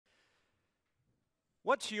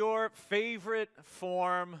What's your favorite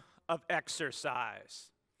form of exercise?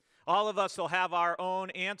 All of us will have our own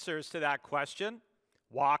answers to that question.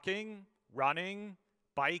 Walking, running,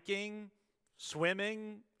 biking,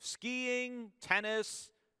 swimming, skiing, tennis,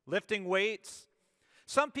 lifting weights.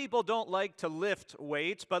 Some people don't like to lift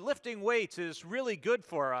weights, but lifting weights is really good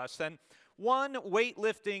for us. And one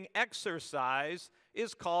weightlifting exercise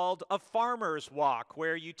is called a farmer's walk,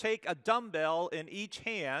 where you take a dumbbell in each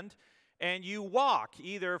hand and you walk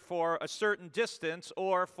either for a certain distance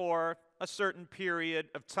or for a certain period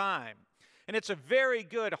of time. And it's a very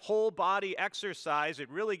good whole body exercise.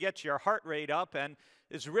 It really gets your heart rate up and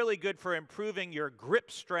is really good for improving your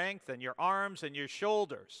grip strength and your arms and your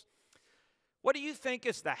shoulders. What do you think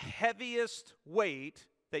is the heaviest weight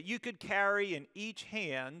that you could carry in each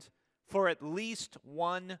hand for at least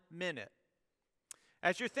 1 minute?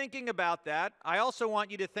 As you're thinking about that, I also want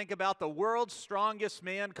you to think about the World's Strongest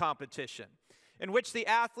Man competition, in which the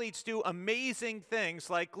athletes do amazing things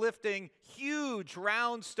like lifting huge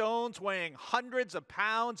round stones weighing hundreds of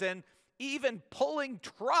pounds and even pulling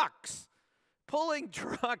trucks. Pulling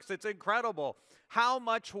trucks, it's incredible how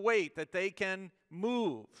much weight that they can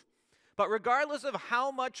move. But regardless of how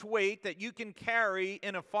much weight that you can carry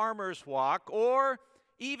in a farmer's walk, or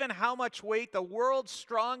even how much weight the world's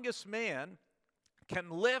strongest man can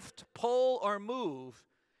lift, pull, or move,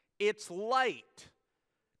 it's light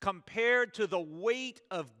compared to the weight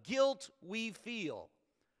of guilt we feel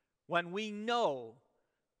when we know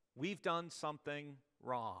we've done something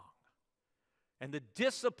wrong. And the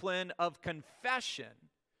discipline of confession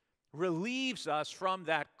relieves us from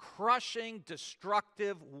that crushing,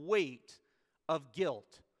 destructive weight of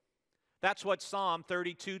guilt. That's what Psalm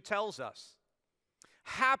 32 tells us.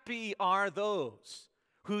 Happy are those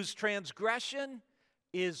whose transgression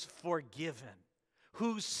is forgiven,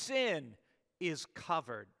 whose sin is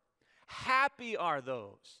covered. Happy are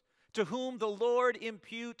those to whom the Lord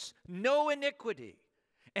imputes no iniquity,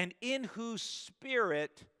 and in whose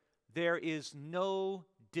spirit there is no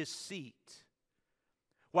deceit.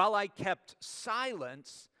 While I kept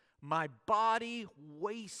silence, my body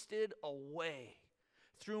wasted away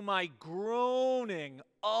through my groaning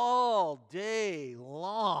all day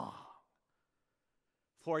long.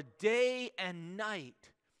 For day and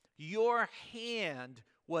night your hand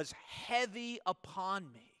was heavy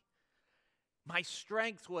upon me. My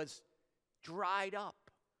strength was dried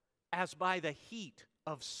up as by the heat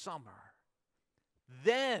of summer.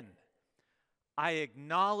 Then I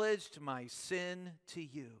acknowledged my sin to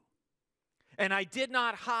you, and I did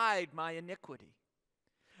not hide my iniquity.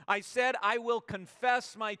 I said, I will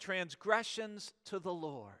confess my transgressions to the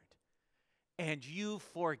Lord, and you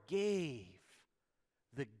forgave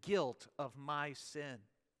the guilt of my sin.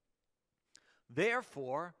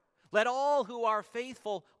 Therefore, let all who are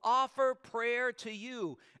faithful offer prayer to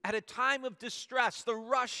you. At a time of distress, the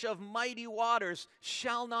rush of mighty waters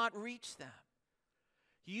shall not reach them.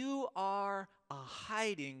 You are a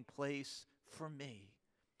hiding place for me.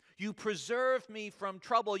 You preserve me from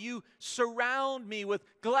trouble. You surround me with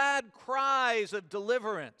glad cries of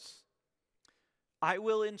deliverance. I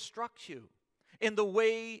will instruct you in the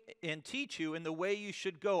way and teach you in the way you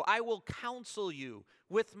should go. I will counsel you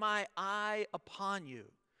with my eye upon you.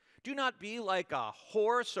 Do not be like a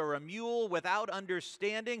horse or a mule without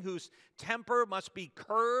understanding, whose temper must be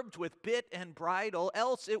curbed with bit and bridle,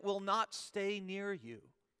 else it will not stay near you.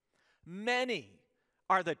 Many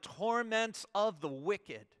are the torments of the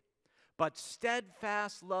wicked, but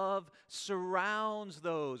steadfast love surrounds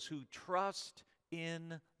those who trust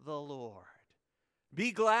in the Lord.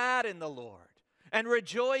 Be glad in the Lord, and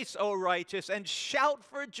rejoice, O righteous, and shout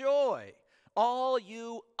for joy, all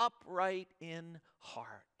you upright in heart.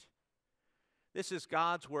 This is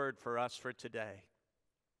God's word for us for today.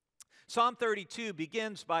 Psalm 32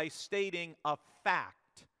 begins by stating a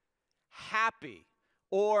fact. Happy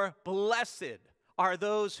or blessed are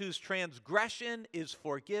those whose transgression is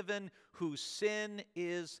forgiven, whose sin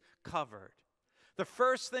is covered. The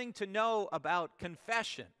first thing to know about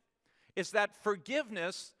confession is that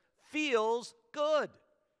forgiveness feels good.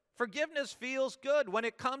 Forgiveness feels good when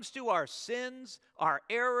it comes to our sins, our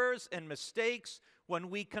errors, and mistakes. When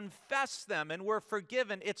we confess them and we're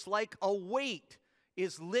forgiven, it's like a weight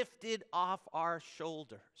is lifted off our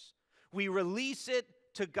shoulders. We release it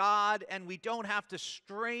to God, and we don't have to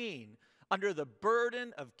strain under the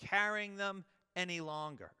burden of carrying them any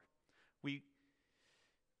longer. We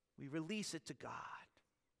release it to God.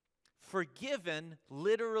 Forgiven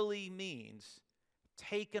literally means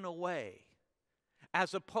taken away,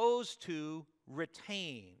 as opposed to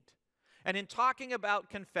retained. And in talking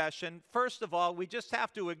about confession, first of all, we just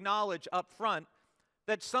have to acknowledge up front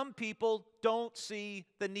that some people don't see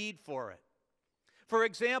the need for it. For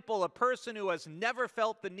example, a person who has never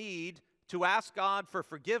felt the need to ask God for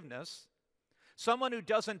forgiveness, someone who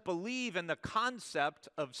doesn't believe in the concept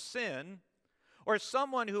of sin, or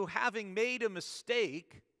someone who, having made a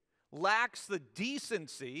mistake, lacks the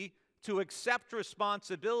decency to accept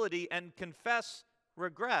responsibility and confess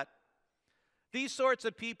regret, these sorts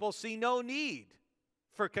of people see no need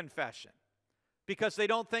for confession because they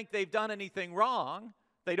don't think they've done anything wrong,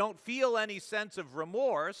 they don't feel any sense of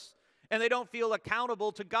remorse, and they don't feel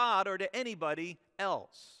accountable to God or to anybody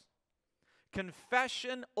else.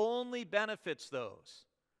 Confession only benefits those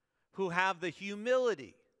who have the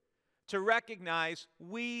humility to recognize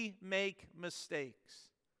we make mistakes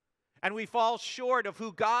and we fall short of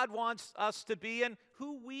who God wants us to be and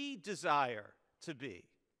who we desire to be.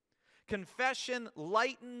 Confession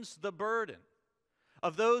lightens the burden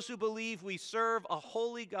of those who believe we serve a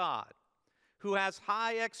holy God who has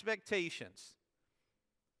high expectations,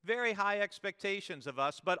 very high expectations of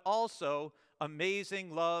us, but also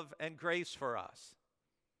amazing love and grace for us.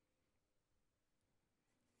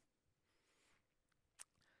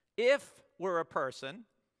 If we're a person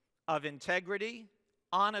of integrity,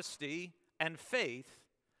 honesty, and faith,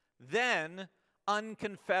 then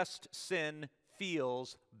unconfessed sin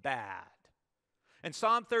feels bad. And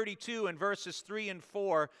Psalm 32 in verses 3 and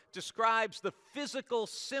 4 describes the physical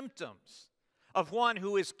symptoms of one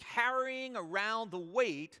who is carrying around the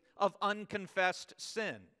weight of unconfessed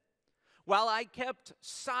sin. While I kept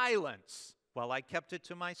silence, while I kept it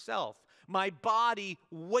to myself, my body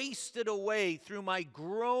wasted away through my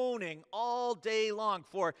groaning all day long.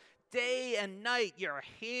 For day and night your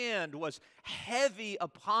hand was heavy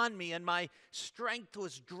upon me, and my strength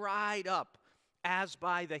was dried up as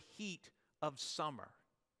by the heat of summer.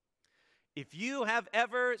 If you have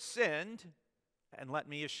ever sinned, and let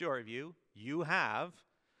me assure you, you have,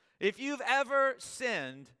 if you've ever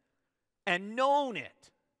sinned and known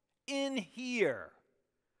it in here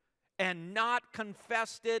and not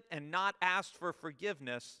confessed it and not asked for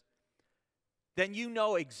forgiveness, then you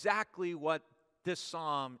know exactly what this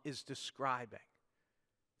psalm is describing.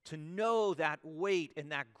 To know that weight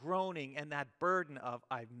and that groaning and that burden of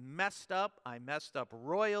I messed up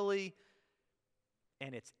royally,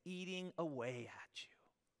 and it's eating away at you.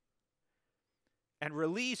 And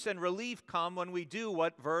release and relief come when we do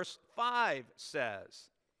what verse 5 says.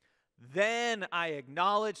 Then I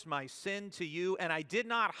acknowledged my sin to you, and I did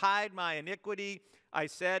not hide my iniquity. I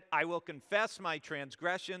said, I will confess my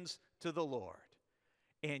transgressions to the Lord.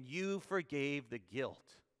 And you forgave the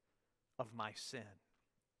guilt of my sin.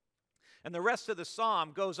 And the rest of the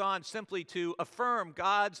psalm goes on simply to affirm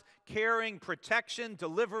God's caring protection,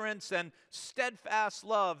 deliverance, and steadfast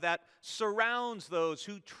love that surrounds those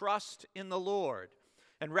who trust in the Lord.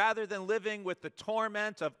 And rather than living with the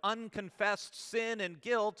torment of unconfessed sin and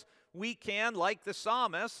guilt, we can, like the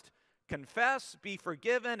psalmist, confess, be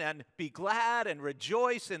forgiven, and be glad and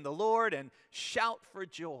rejoice in the Lord and shout for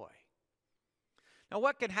joy. Now,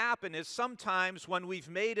 what can happen is sometimes when we've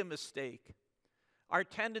made a mistake, our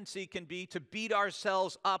tendency can be to beat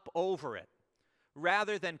ourselves up over it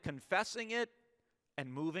rather than confessing it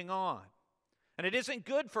and moving on. And it isn't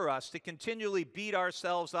good for us to continually beat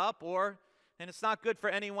ourselves up, and it's not good for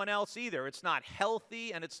anyone else either. It's not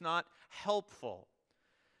healthy and it's not helpful.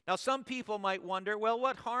 Now, some people might wonder, well,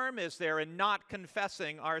 what harm is there in not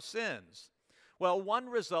confessing our sins? Well, one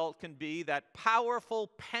result can be that powerful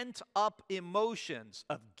pent-up emotions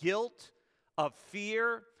of guilt, of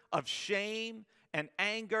fear, of shame, and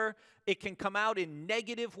anger, it can come out in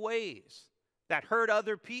negative ways that hurt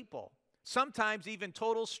other people, sometimes even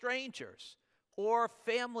total strangers or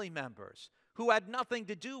family members who had nothing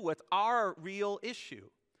to do with our real issue.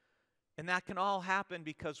 And that can all happen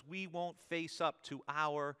because we won't face up to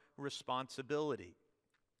our responsibility.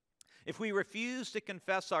 If we refuse to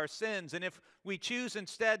confess our sins, and if we choose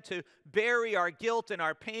instead to bury our guilt and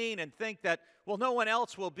our pain and think that, well, no one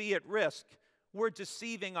else will be at risk, we're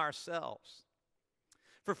deceiving ourselves.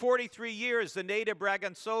 For 43 years, Zenaida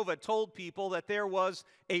Bragansova told people that there was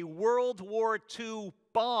a World War II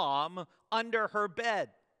bomb under her bed.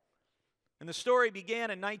 And the story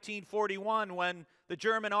began in 1941 when the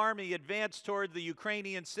German army advanced toward the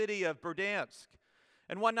Ukrainian city of Berdansk.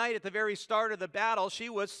 And one night at the very start of the battle, she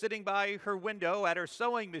was sitting by her window at her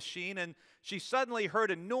sewing machine, and she suddenly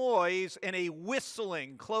heard a noise and a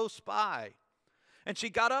whistling close by. And she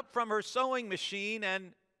got up from her sewing machine,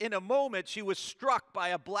 and in a moment, she was struck by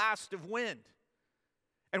a blast of wind.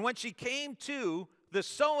 And when she came to, the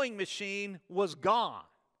sewing machine was gone.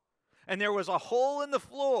 And there was a hole in the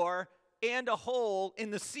floor and a hole in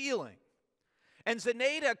the ceiling. And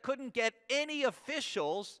Zenaida couldn't get any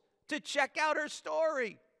officials to check out her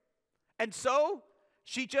story. And so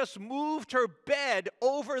she just moved her bed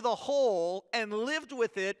over the hole and lived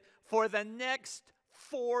with it for the next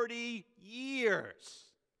 40 years.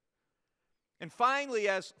 And finally,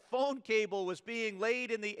 as phone cable was being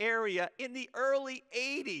laid in the area in the early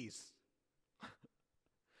 80s,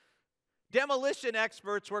 demolition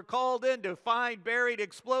experts were called in to find buried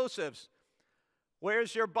explosives.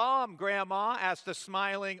 "Where's your bomb, Grandma?" asked a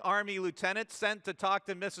smiling Army lieutenant sent to talk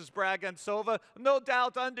to Mrs. Bragantsova. "No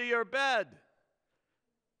doubt under your bed."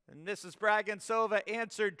 And Mrs. Bragantsova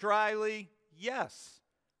answered dryly, "Yes,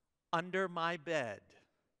 under my bed."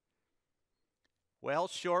 Well,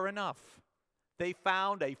 sure enough, they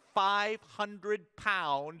found a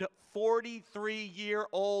 500-pound,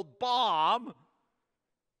 43-year-old bomb.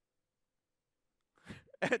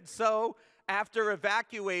 And so, after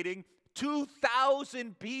evacuating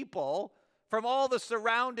 2,000 people from all the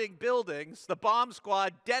surrounding buildings, the bomb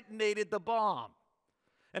squad detonated the bomb.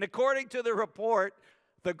 And according to the report,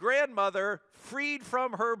 the grandmother, freed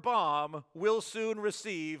from her bomb, will soon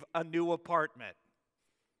receive a new apartment.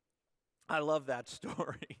 I love that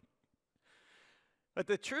story. But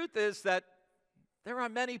the truth is that there are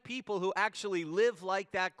many people who actually live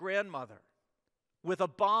like that grandmother, with a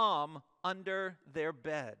bomb under their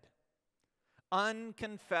bed.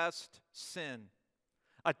 Unconfessed sin,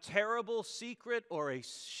 a terrible secret or a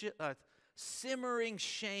simmering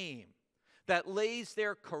shame that lays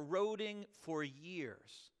there corroding for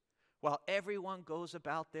years while everyone goes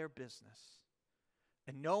about their business.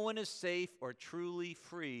 And no one is safe or truly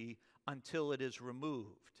free until it is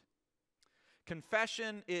removed.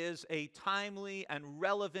 Confession is a timely and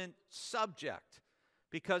relevant subject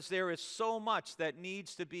because there is so much that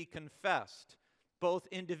needs to be confessed, both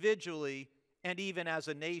individually and even as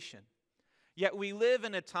a nation. Yet we live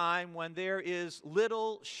in a time when there is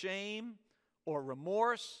little shame or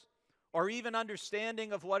remorse or even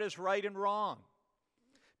understanding of what is right and wrong.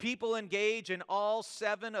 People engage in all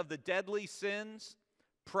 7 of the deadly sins: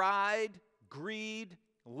 pride, greed,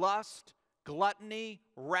 lust, gluttony,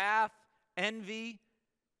 wrath, envy,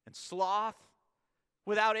 and sloth,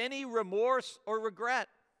 without any remorse or regret.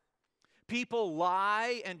 People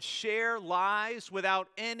lie and share lies without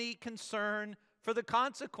any concern for the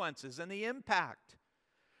consequences and the impact.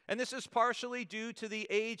 And this is partially due to the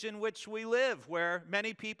age in which we live, where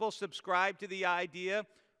many people subscribe to the idea,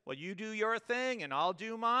 well, you do your thing and I'll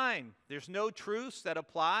do mine. There's no truths that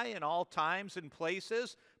apply in all times and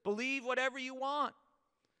places. Believe whatever you want.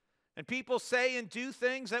 And people say and do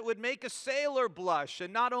things that would make a sailor blush,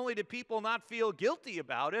 and not only do people not feel guilty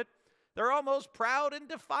about it, they're almost proud and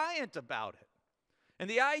defiant about it. And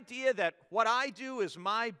the idea that what I do is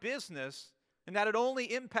my business and that it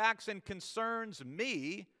only impacts and concerns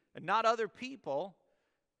me and not other people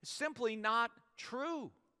is simply not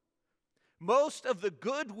true. Most of the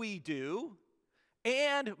good we do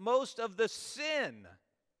and most of the sin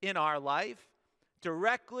in our life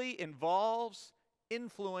directly involves,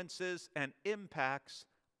 influences, and impacts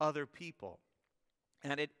other people.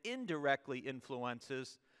 And it indirectly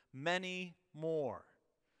influences many more.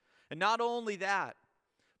 And not only that,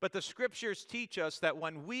 but the scriptures teach us that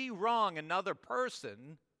when we wrong another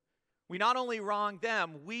person, we not only wrong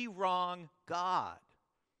them, we wrong God.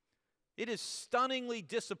 It is stunningly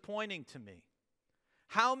disappointing to me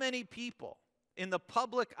how many people in the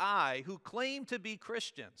public eye who claim to be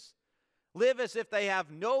Christians live as if they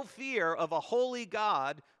have no fear of a holy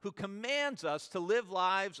God who commands us to live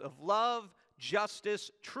lives of love,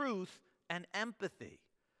 justice, truth, and empathy.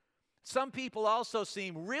 Some people also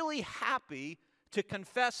seem really happy to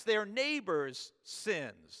confess their neighbor's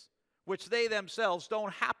sins, which they themselves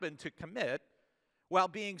don't happen to commit, while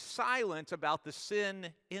being silent about the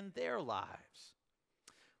sin in their lives.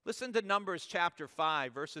 Listen to Numbers chapter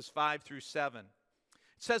 5, verses 5 through 7.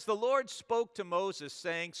 It says, "The Lord spoke to Moses,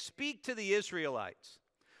 saying, 'Speak to the Israelites.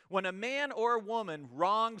 When a man or woman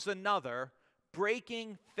wrongs another,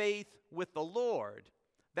 breaking faith with the Lord,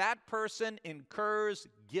 that person incurs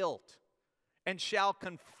guilt and shall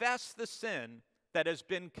confess the sin that has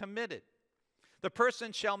been committed. The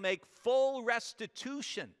person shall make full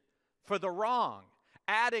restitution for the wrong,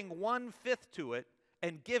 adding 1/5 to it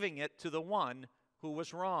and giving it to the one who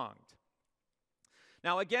was wronged.'"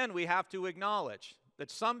 Now again, we have to acknowledge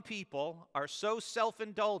that some people are so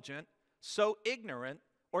self-indulgent, so ignorant,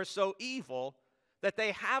 or so evil that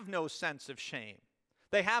they have no sense of shame.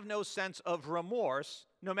 They have no sense of remorse,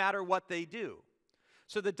 no matter what they do.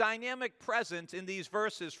 So the dynamic present in these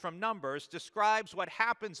verses from Numbers describes what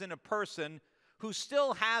happens in a person who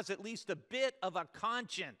still has at least a bit of a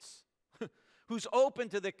conscience, who's open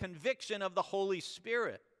to the conviction of the Holy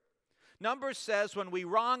Spirit. Numbers says when we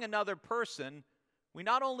wrong another person, we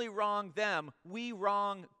not only wrong them, we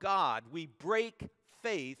wrong God. We break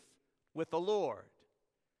faith with the Lord.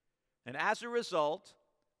 And as a result,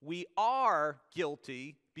 we are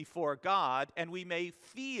guilty before God, and we may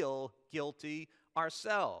feel guilty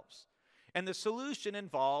ourselves. And the solution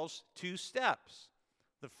involves two steps.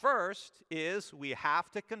 The first is we have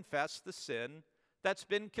to confess the sin that's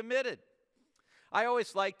been committed. I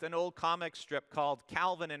always liked an old comic strip called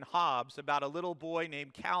Calvin and Hobbes about a little boy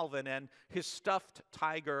named Calvin and his stuffed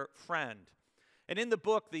tiger friend. And in the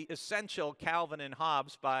book, The Essential Calvin and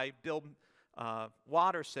Hobbes by Bill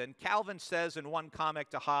Watterson, Calvin says in one comic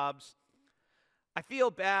to Hobbes, "I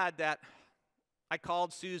feel bad that I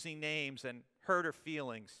called Susie names and hurt her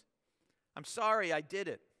feelings. I'm sorry I did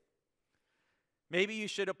it. Maybe you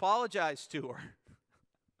should apologize to her."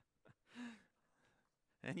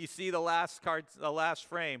 And you see the last card, the last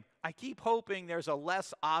frame. "I keep hoping there's a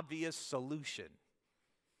less obvious solution."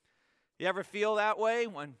 You ever feel that way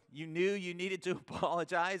when you knew you needed to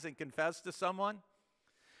apologize and confess to someone?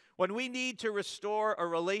 When we need to restore a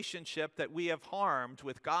relationship that we have harmed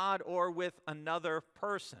with God or with another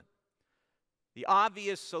person, the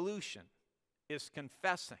obvious solution is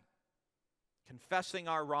confessing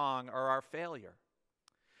our wrong or our failure.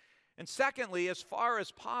 And secondly, as far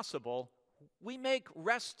as possible, we make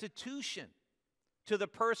restitution to the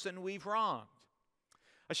person we've wronged.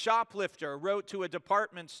 A shoplifter wrote to a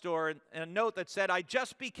department store in a note that said, "I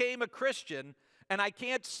just became a Christian and I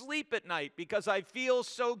can't sleep at night because I feel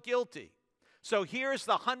so guilty. So here's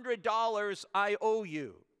the $100 I owe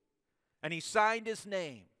you." And he signed his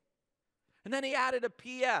name. And then he added a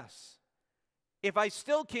PS. "If I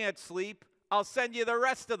still can't sleep, I'll send you the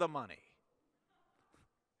rest of the money."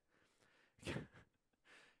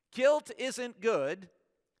 Guilt isn't good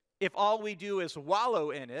if all we do is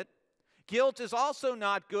wallow in it. Guilt is also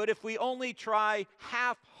not good if we only try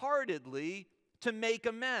half-heartedly to make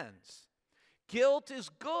amends. Guilt is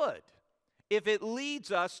good if it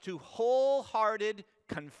leads us to wholehearted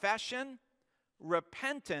confession,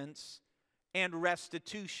 repentance, and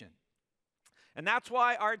restitution. And that's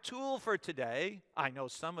why our tool for today, I know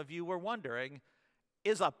some of you were wondering,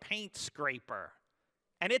 is a paint scraper.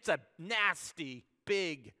 And it's a nasty,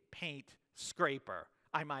 big paint scraper,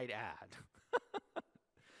 I might add.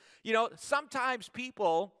 You know, sometimes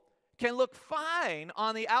people can look fine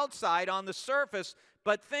on the outside, on the surface,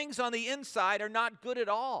 but things on the inside are not good at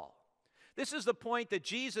all. This is the point that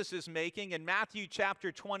Jesus is making in Matthew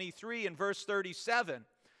chapter 23 and verse 37,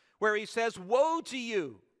 where he says, "Woe to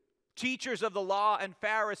you, teachers of the law and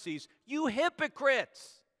Pharisees, you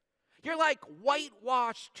hypocrites! You're like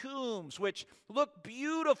whitewashed tombs, which look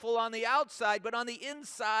beautiful on the outside, but on the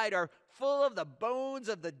inside are full of the bones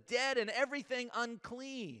of the dead and everything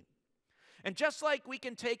unclean." And just like we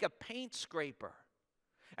can take a paint scraper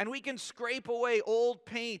and we can scrape away old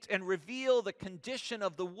paint and reveal the condition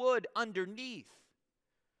of the wood underneath,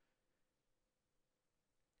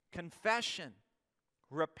 confession,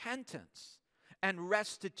 repentance, and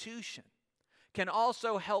restitution can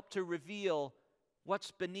also help to reveal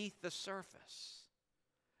what's beneath the surface.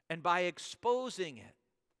 And by exposing it,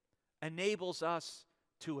 enables us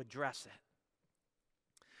to address it.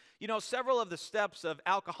 You know, several of the steps of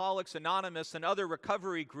Alcoholics Anonymous and other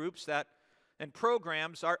recovery groups and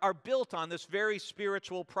programs are built on this very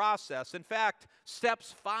spiritual process. In fact,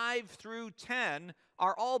 steps 5 through 10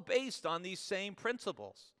 are all based on these same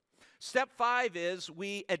principles. Step 5 is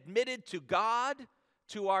we admitted to God,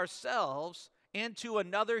 to ourselves, and to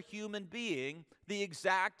another human being the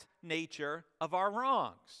exact nature of our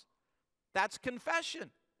wrongs. That's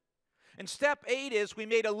confession. And step 8 is we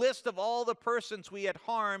made a list of all the persons we had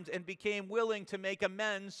harmed and became willing to make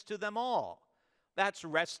amends to them all. That's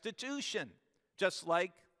restitution, just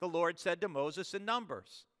like the Lord said to Moses in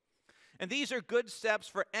Numbers. And these are good steps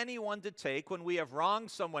for anyone to take when we have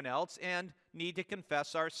wronged someone else and need to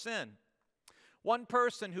confess our sin. One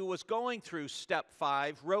person who was going through step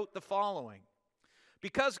 5 wrote the following: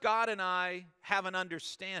 "Because God and I have an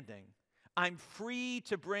understanding, I'm free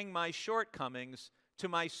to bring my shortcomings to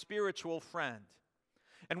my spiritual friend.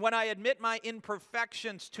 And when I admit my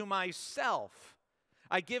imperfections to myself,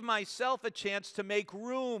 I give myself a chance to make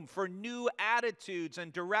room for new attitudes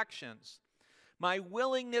and directions. My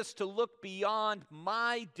willingness to look beyond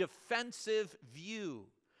my defensive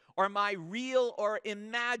view or my real or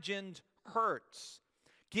imagined hurts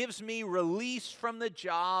gives me release from the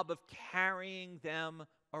job of carrying them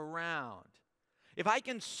around. If I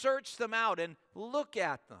can search them out and look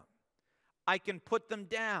at them, I can put them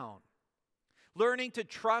down. Learning to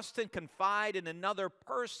trust and confide in another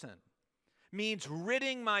person means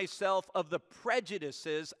ridding myself of the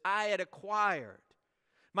prejudices I had acquired.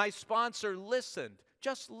 My sponsor listened,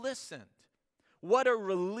 just listened. What a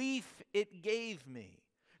relief it gave me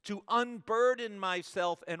to unburden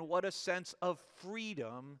myself, and what a sense of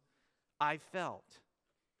freedom I felt.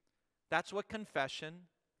 That's what confession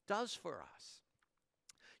does for us.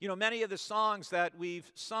 You know, many of the songs that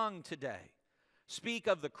we've sung today speak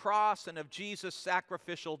of the cross and of Jesus'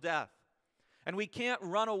 sacrificial death. And we can't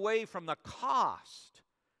run away from the cost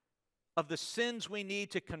of the sins we need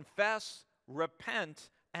to confess, repent,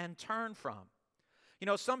 and turn from. You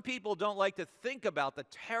know, some people don't like to think about the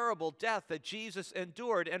terrible death that Jesus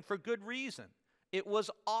endured, and for good reason. It was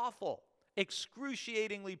awful,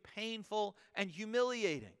 excruciatingly painful, and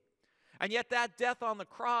humiliating. And yet that death on the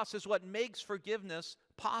cross is what makes forgiveness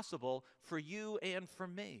possible for you and for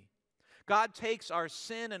me. God takes our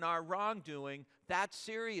sin and our wrongdoing that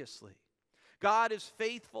seriously. God is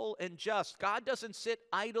faithful and just. God doesn't sit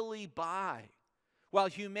idly by while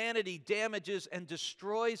humanity damages and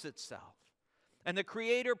destroys itself. And the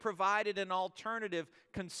Creator provided an alternative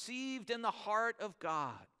conceived in the heart of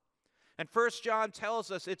God. And 1 John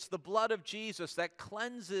tells us it's the blood of Jesus that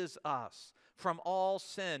cleanses us from all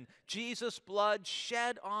sin. Jesus' blood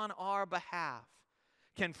shed on our behalf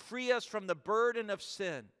can free us from the burden of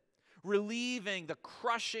sin, relieving the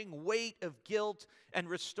crushing weight of guilt and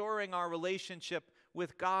restoring our relationship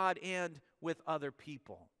with God and with other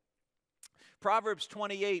people. Proverbs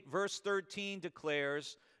 28, verse 13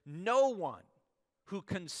 declares, "No one who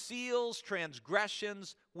conceals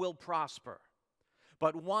transgressions will prosper,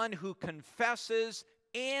 but one who confesses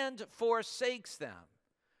and forsakes them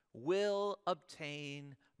will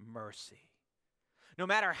obtain mercy." No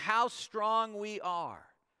matter how strong we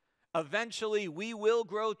are, eventually we will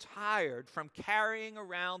grow tired from carrying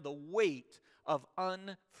around the weight of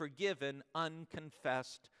unforgiven,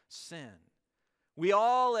 unconfessed sin. We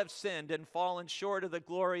all have sinned and fallen short of the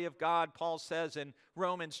glory of God, Paul says in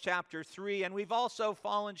Romans chapter 3, and we've also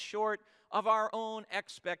fallen short of our own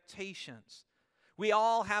expectations. We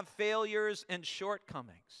all have failures and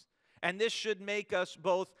shortcomings, and this should make us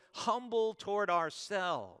both humble toward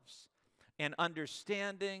ourselves and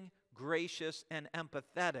understanding, gracious, and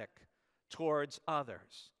empathetic towards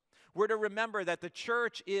others. We're to remember that the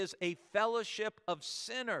church is a fellowship of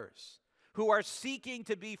sinners who are seeking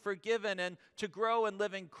to be forgiven and to grow in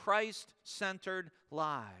living Christ-centered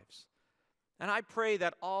lives. And I pray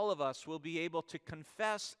that all of us will be able to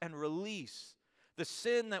confess and release the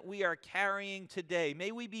sin that we are carrying today.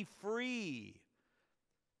 May we be free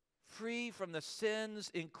from the sins,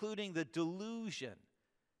 including the delusion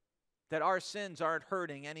that our sins aren't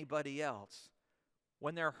hurting anybody else,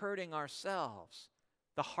 when they're hurting ourselves,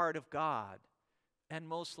 the heart of God, and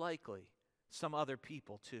most likely some other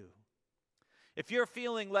people too. If you're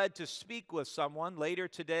feeling led to speak with someone later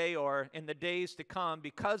today or in the days to come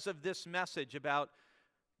because of this message about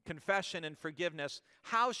confession and forgiveness,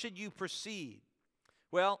 how should you proceed?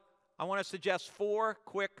 Well, I want to suggest 4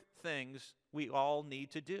 quick things we all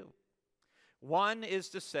need to do. One is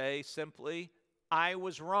to say simply, "I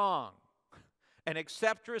was wrong," and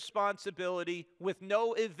accept responsibility with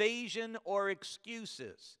no evasion or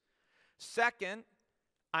excuses. Second,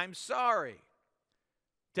 "I'm sorry,"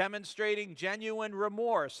 demonstrating genuine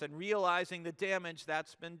remorse and realizing the damage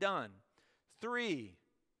that's been done. 3,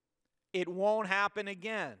 "It won't happen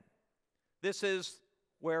again." This is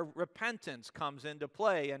where repentance comes into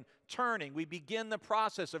play and turning. We begin the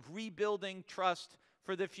process of rebuilding trust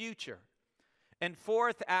for the future. And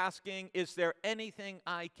 4th, asking, "Is there anything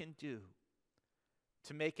I can do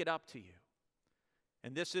to make it up to you?"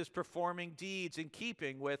 And this is performing deeds in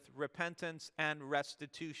keeping with repentance and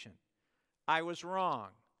restitution. I was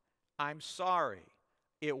wrong. I'm sorry.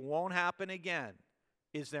 It won't happen again.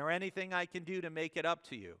 Is there anything I can do to make it up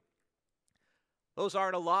to you? Those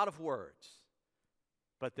aren't a lot of words,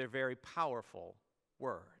 but they're very powerful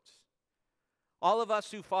words. All of us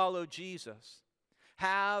who follow Jesus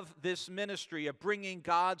have this ministry of bringing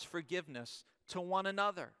God's forgiveness to one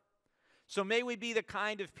another. So may we be the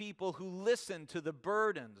kind of people who listen to the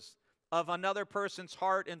burdens of another person's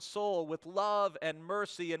heart and soul with love and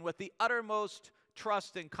mercy and with the uttermost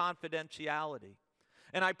trust and confidentiality.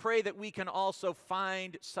 And I pray that we can also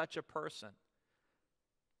find such a person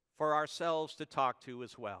for ourselves to talk to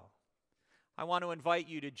as well. I want to invite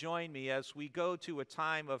you to join me as we go to a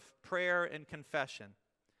time of prayer and confession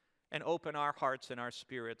and open our hearts and our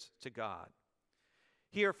spirits to God.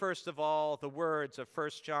 Hear first of all the words of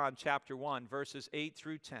 1 John chapter 1, verses 8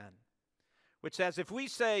 through 10, which says, "If we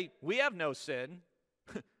say we have no sin,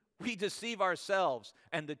 we deceive ourselves,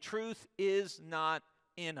 and the truth is not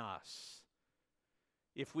in us.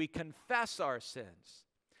 if we confess our sins,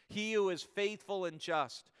 He who is faithful and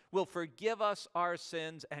just will forgive us our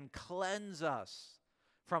sins and cleanse us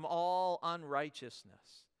from all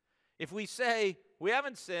unrighteousness. If we say we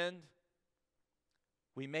haven't sinned,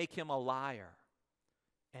 we make Him a liar,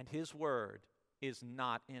 and His word is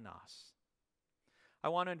not in us. I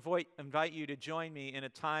want to invite you to join me in a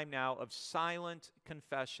time now of silent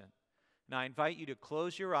confession. And I invite you to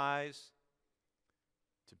close your eyes,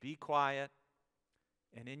 to be quiet,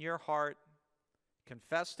 and in your heart,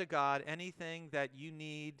 confess to God anything that you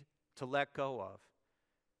need to let go of.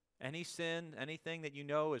 Any sin, anything that you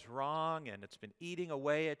know is wrong and it's been eating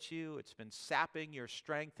away at you, it's been sapping your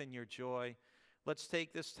strength and your joy. Let's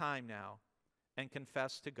take this time now and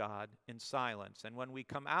confess to God in silence. And when we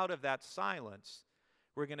come out of that silence,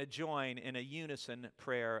 we're going to join in a unison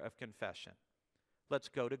prayer of confession. Let's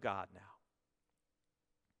go to God now.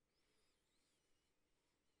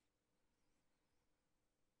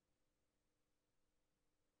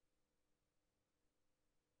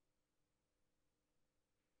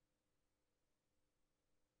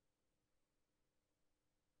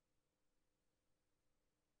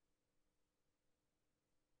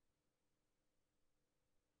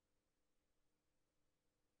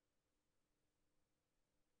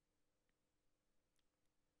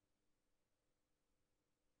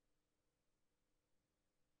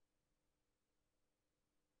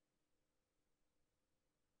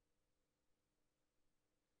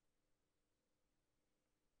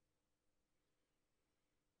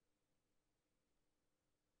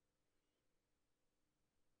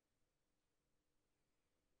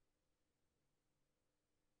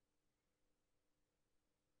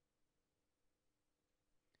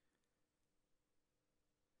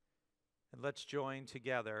 And let's join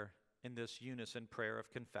together in this unison prayer of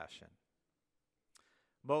confession.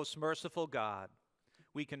 Most merciful God,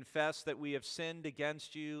 we confess that we have sinned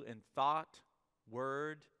against you in thought,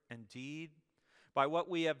 word, and deed, by what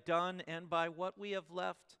we have done and by what we have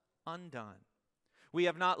left undone. We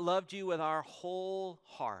have not loved you with our whole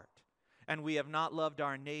heart, and we have not loved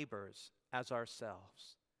our neighbors as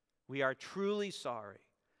ourselves. We are truly sorry,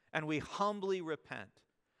 and we humbly repent.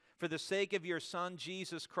 For the sake of your Son,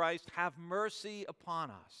 Jesus Christ, have mercy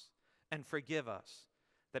upon us and forgive us,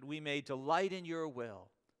 that we may delight in your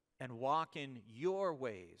will and walk in your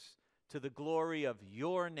ways to the glory of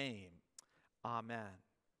your name. Amen.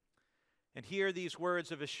 And hear these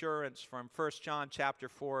words of assurance from 1 John chapter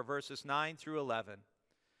 4, verses 9 through 11.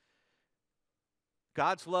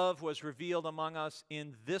 God's love was revealed among us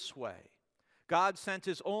in this way. God sent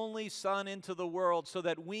his only Son into the world so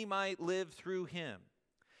that we might live through him.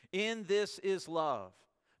 In this is love,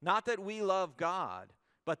 not that we love God,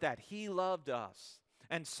 but that he loved us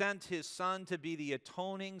and sent his Son to be the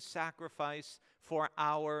atoning sacrifice for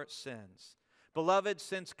our sins. Beloved,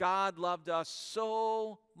 since God loved us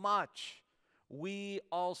so much, we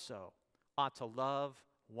also ought to love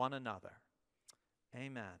one another.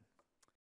 Amen.